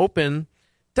 I'm open,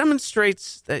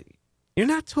 demonstrates that you're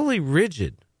not totally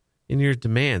rigid in your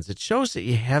demands. It shows that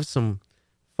you have some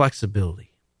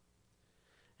flexibility.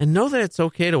 And know that it's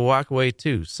okay to walk away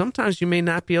too. Sometimes you may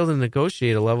not be able to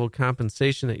negotiate a level of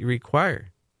compensation that you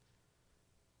require.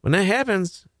 When that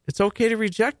happens, it's okay to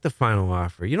reject the final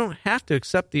offer. You don't have to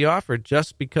accept the offer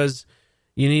just because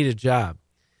you need a job.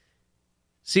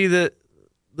 See, the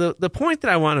point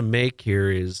that I want to make here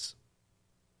is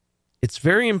it's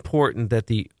very important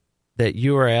that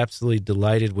you are absolutely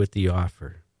delighted with the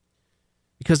offer.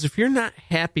 Because if you're not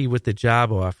happy with the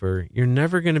job offer, you're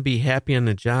never going to be happy on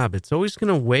the job. It's always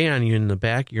going to weigh on you in the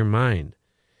back of your mind.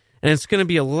 And it's going to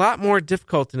be a lot more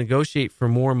difficult to negotiate for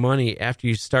more money after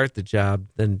you start the job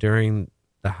than during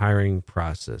the hiring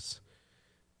process.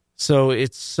 So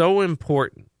it's so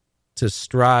important to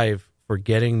strive for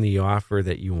getting the offer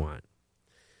that you want.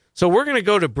 So we're going to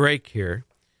go to break here.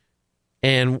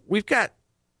 And we've got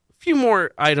a few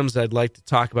more items I'd like to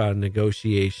talk about in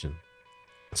negotiation.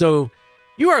 So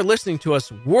you are listening to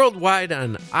us worldwide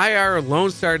on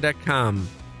irlonestar.com,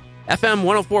 FM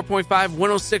 104.5,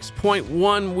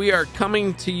 106.1. We are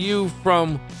coming to you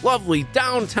from lovely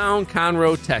downtown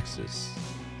Conroe, Texas.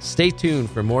 Stay tuned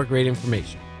for more great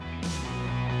information.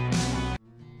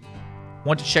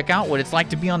 Want to check out what it's like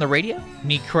to be on the radio?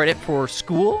 Need credit for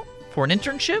school? For an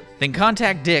internship? Then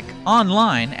contact Dick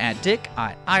online at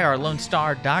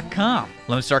dick@irlonestar.com.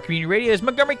 Lone Star Community Radio is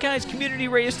Montgomery County's community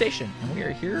radio station, and we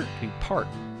are here to be part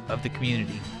of the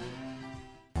community.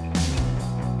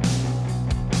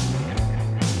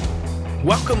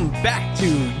 Welcome back to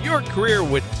Your Career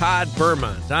with Todd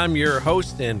Bermont. I'm your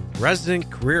host and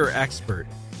resident career expert,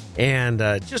 and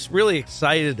just really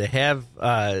excited to have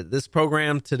this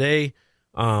program today.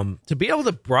 To be able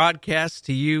to broadcast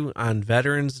to you on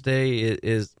Veterans Day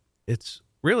it's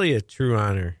really a true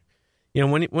honor. You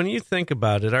know, when you think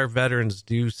about it, our veterans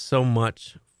do so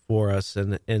much for us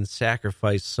and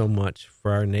sacrifice so much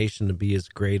for our nation to be as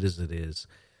great as it is.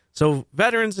 So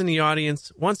veterans in the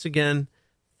audience, once again,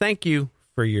 thank you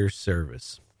for your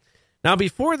service. Now,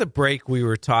 before the break, we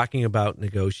were talking about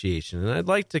negotiation, and I'd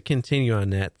like to continue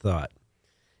on that thought.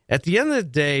 At the end of the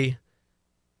day,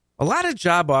 a lot of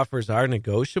job offers are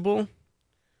negotiable,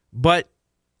 but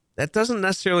that doesn't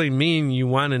necessarily mean you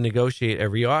want to negotiate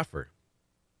every offer.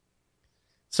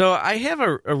 So I have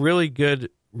a really good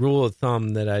rule of thumb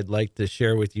that I'd like to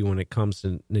share with you when it comes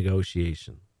to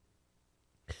negotiation.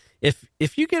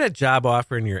 If you get a job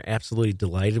offer and you're absolutely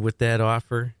delighted with that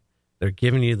offer, they're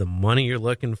giving you the money you're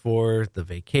looking for, the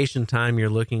vacation time you're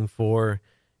looking for,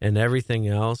 and everything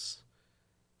else,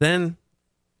 then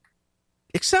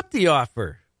accept the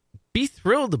offer. Be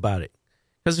thrilled about it.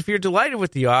 Because if you're delighted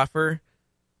with the offer,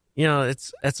 you know,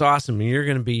 it's awesome. And you're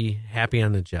going to be happy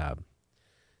on the job.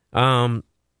 The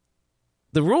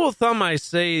rule of thumb I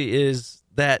say is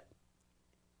that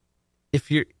if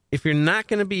you're not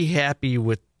going to be happy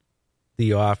with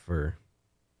the offer,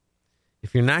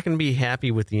 if you're not going to be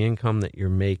happy with the income that you're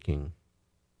making,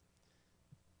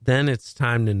 then it's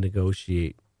time to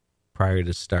negotiate prior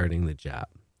to starting the job.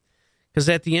 Because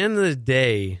at the end of the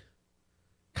day,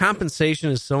 compensation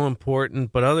is so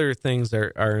important, but other things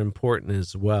are important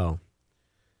as well.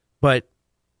 But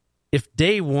if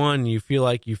day one you feel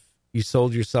like you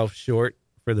sold yourself short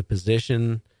for the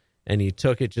position and you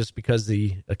took it just because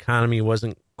the economy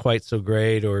wasn't quite so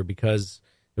great or because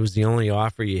it was the only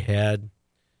offer you had,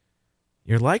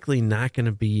 you're likely not going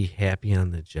to be happy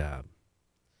on the job.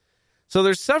 So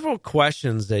there's several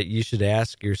questions that you should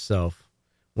ask yourself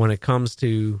when it comes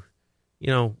to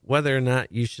whether or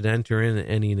not you should enter in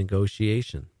any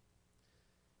negotiation.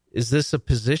 Is this a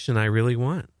position I really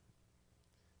want?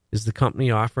 Is the company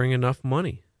offering enough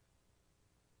money?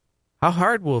 How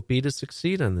hard will it be to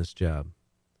succeed on this job?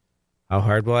 How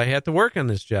hard will I have to work on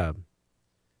this job?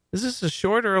 Is this a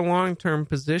short or a long-term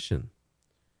position?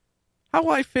 How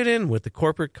will I fit in with the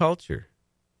corporate culture?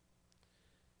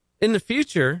 In the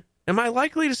future, am I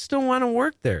likely to still want to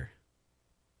work there?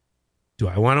 Do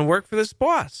I want to work for this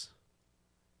boss?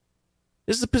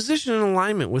 Is the position in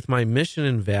alignment with my mission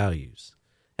and values?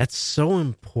 That's so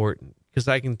important, because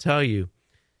I can tell you,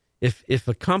 if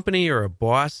a company or a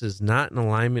boss is not in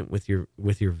alignment with your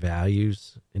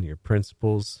values and your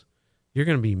principles, you're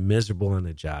going to be miserable on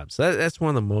the job. So that's one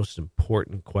of the most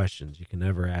important questions you can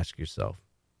ever ask yourself.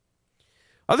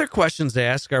 Other questions to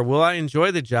ask are, will I enjoy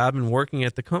the job and working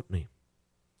at the company?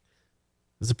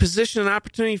 Does the position and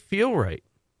opportunity feel right?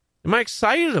 Am I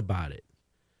excited about it?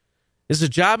 Is the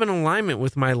job in alignment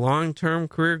with my long-term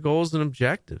career goals and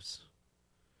objectives?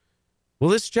 Will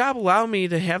this job allow me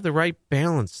to have the right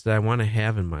balance that I want to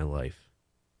have in my life?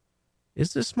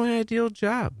 Is this my ideal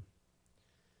job?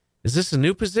 Is this a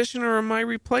new position, or am I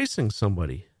replacing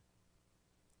somebody?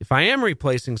 If I am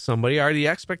replacing somebody, are the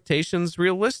expectations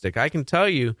realistic? I can tell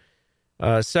you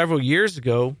several years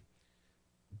ago,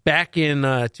 back in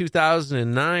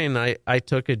 2009, I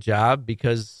took a job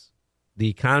because the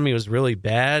economy was really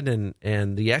bad,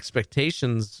 and the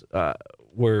expectations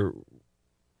were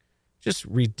just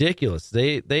ridiculous.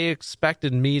 They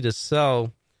expected me to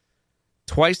sell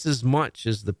twice as much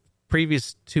as the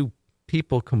previous two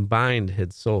people combined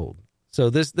had sold. So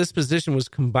this position was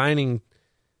combining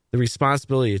the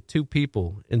responsibility of two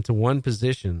people into one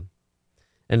position,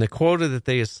 and the quota that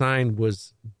they assigned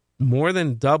was more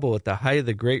than double at the height of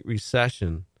the Great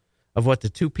Recession of what the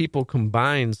two people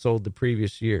combined sold the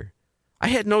previous year. I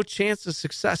had no chance of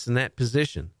success in that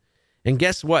position. And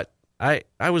guess what? I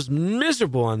was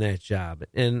miserable on that job,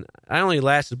 and I only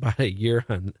lasted about a year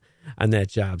on that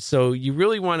job. So you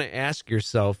really want to ask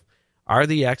yourself, are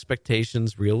the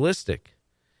expectations realistic?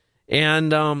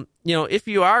 And, if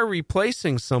you are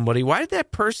replacing somebody, why did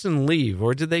that person leave,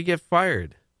 or did they get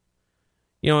fired?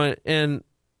 And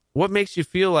what makes you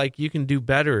feel like you can do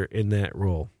better in that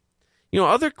role?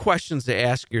 Other questions to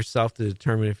ask yourself to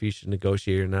determine if you should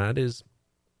negotiate or not is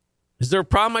there a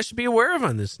problem I should be aware of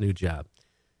on this new job?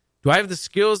 Do I have the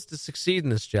skills to succeed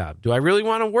in this job? Do I really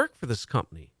want to work for this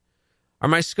company? Are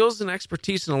my skills and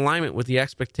expertise in alignment with the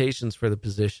expectations for the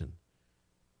position?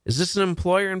 Is this an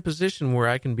employer and position where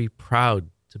I can be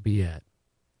proud to be at?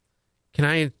 Can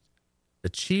I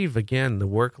achieve, again, the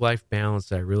work-life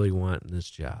balance I really want in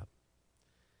this job?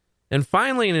 And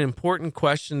finally, an important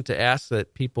question to ask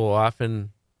that people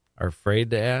often are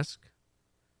afraid to ask: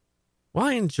 will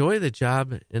I enjoy the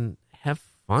job and have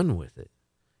fun with it?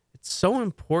 It's so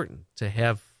important to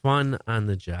have fun on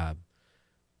the job.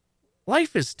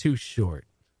 Life is too short.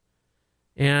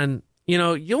 And,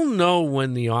 you'll know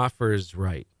when the offer is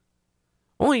right.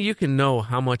 Only you can know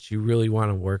how much you really want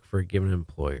to work for a given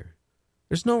employer.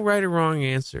 There's no right or wrong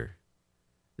answer.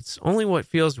 It's only what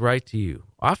feels right to you.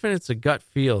 Often it's a gut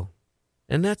feel,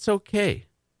 and that's okay.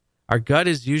 Our gut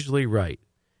is usually right.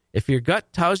 If your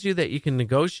gut tells you that you can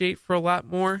negotiate for a lot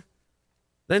more,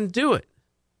 then do it.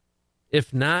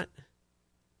 If not,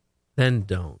 then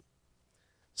don't.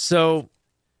 So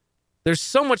there's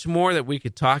so much more that we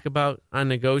could talk about on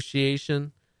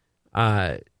negotiation.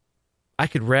 I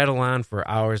could rattle on for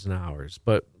hours and hours,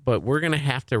 but we're going to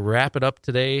have to wrap it up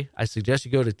today. I suggest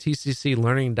you go to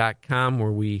tcclearning.com,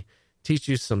 where we teach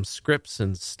you some scripts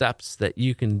and steps that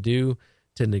you can do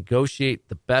to negotiate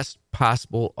the best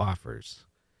possible offers.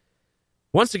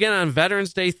 Once again, on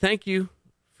Veterans Day, thank you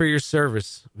for your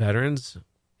service, veterans.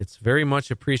 It's very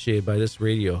much appreciated by this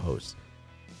radio host.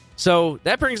 So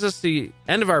that brings us to the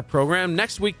end of our program.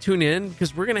 Next week, tune in,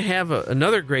 because we're going to have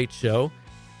another great show.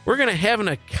 We're going to have an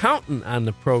accountant on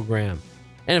the program.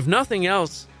 And if nothing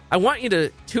else, I want you to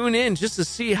tune in just to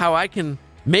see how I can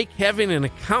make having an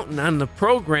accountant on the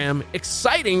program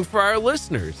exciting for our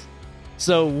listeners.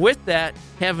 So with that,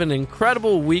 have an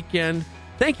incredible weekend.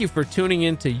 Thank you for tuning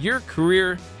in to Your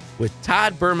Career with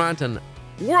Todd Bermont and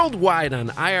worldwide on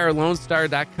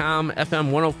irlonestar.com, FM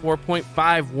 104.5,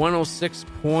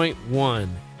 106.1.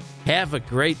 Have a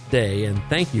great day, and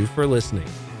thank you for listening.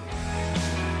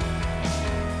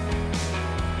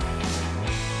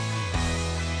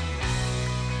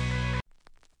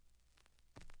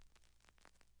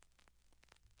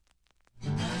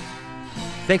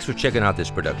 Thanks for checking out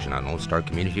this production on Lone Star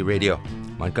Community Radio,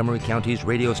 Montgomery County's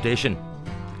radio station.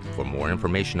 For more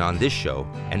information on this show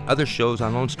and other shows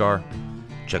on Lone Star,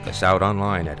 check us out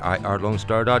online at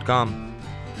irlonestar.com.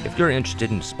 If you're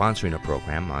interested in sponsoring a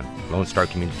program on Lone Star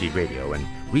Community Radio and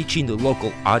reaching the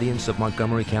local audience of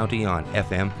Montgomery County on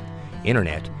FM,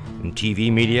 internet, and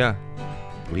TV media,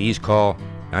 please call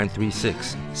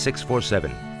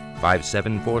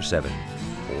 936-647-5747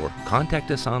 or contact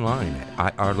us online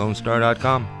at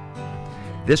irlonestar.com.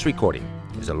 This recording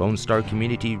is a Lone Star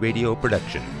Community Radio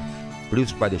production,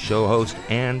 produced by the show host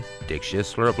and Dick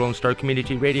Schisler of Lone Star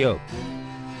Community Radio.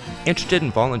 Interested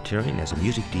in volunteering as a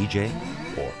music DJ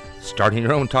or starting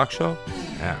your own talk show?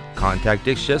 Contact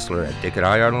Dick Schisler at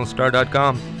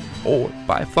dick@irlonestar.com or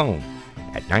by phone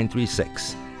at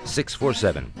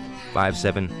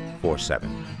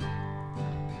 936-647-5747.